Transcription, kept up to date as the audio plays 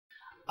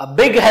A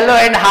big hello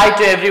and hi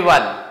to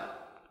everyone.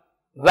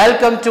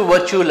 Welcome to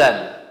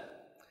Virtulearn.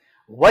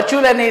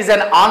 Virtulearn is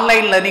an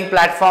online learning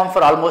platform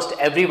for almost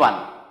everyone.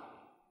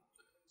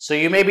 So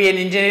you may be an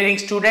engineering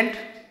student,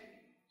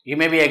 you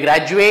may be a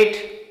graduate,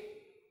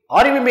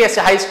 or you may be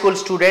a high school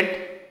student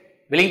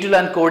willing to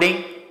learn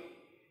coding.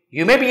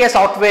 You may be a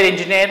software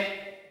engineer,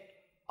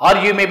 or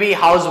you may be a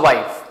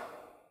housewife.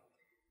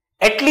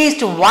 At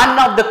least one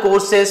of the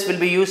courses will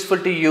be useful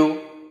to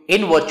you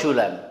in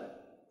Virtulearn.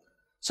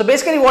 So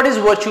basically, what is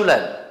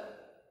Virtulearn?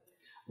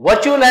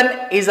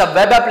 Virtulearn is a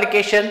web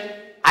application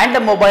and a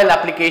mobile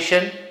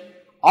application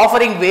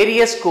offering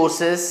various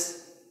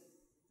courses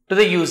to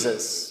the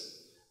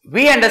users.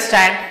 We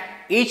understand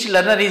each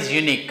learner is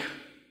unique.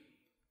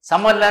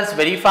 Someone learns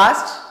very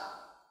fast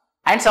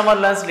and someone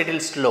learns little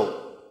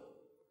slow.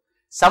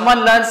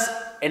 Someone learns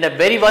in a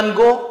very one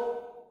go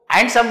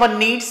and someone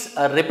needs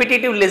a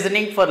repetitive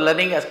listening for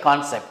learning a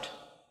concept.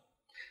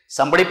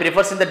 Somebody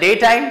prefers in the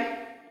daytime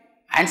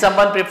and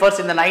someone prefers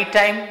in the night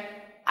time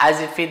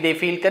as if they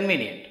feel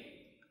convenient.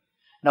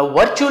 Now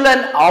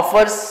Virtulearn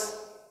offers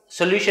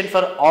solution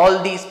for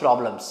all these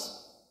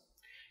problems.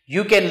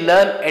 You can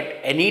learn at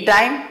any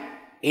time,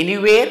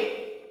 anywhere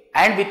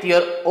and with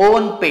your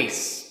own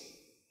pace.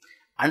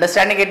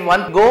 Understanding at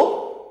one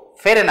go,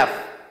 fair enough.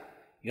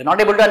 You are not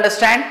able to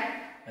understand,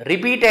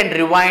 repeat and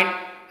rewind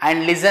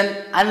and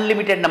listen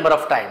unlimited number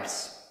of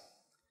times.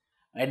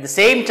 At the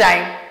same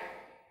time,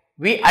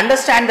 we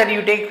understand that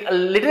you take a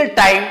little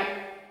time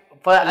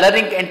for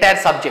learning entire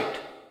subject.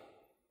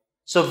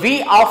 So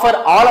we offer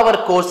all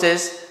our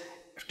courses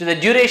to the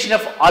duration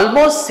of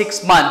almost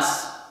 6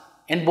 months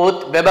in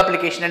both web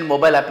application and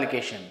mobile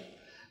application.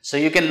 So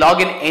you can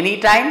log in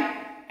anytime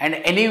and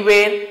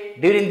anywhere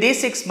during these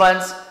 6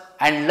 months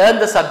and learn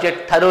the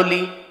subject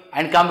thoroughly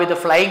and come with the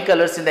flying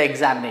colors in the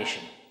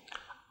examination.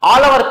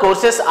 All our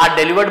courses are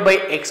delivered by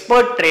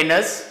expert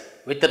trainers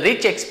with a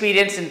rich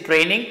experience in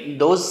training in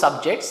those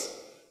subjects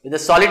with a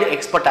solid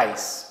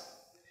expertise.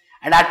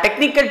 And our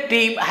technical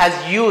team has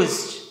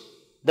used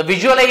the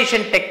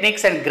visualization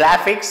techniques and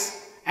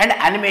graphics and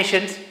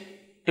animations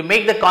to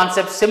make the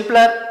concept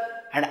simpler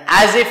and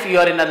as if you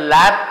are in a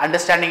lab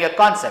understanding a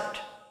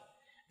concept.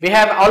 We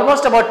have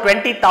almost about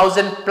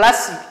 20,000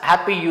 plus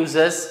happy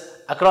users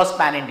across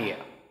Pan India.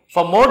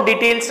 For more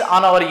details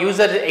on our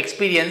user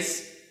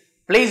experience,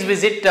 please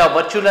visit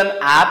Virtulearn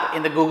app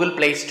in the Google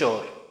Play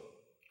Store.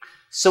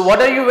 So what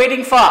are you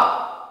waiting for?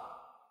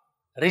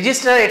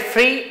 Register it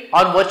free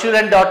on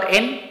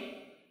virtulearn.in.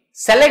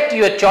 Select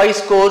your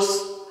choice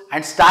course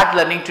and start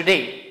learning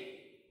today.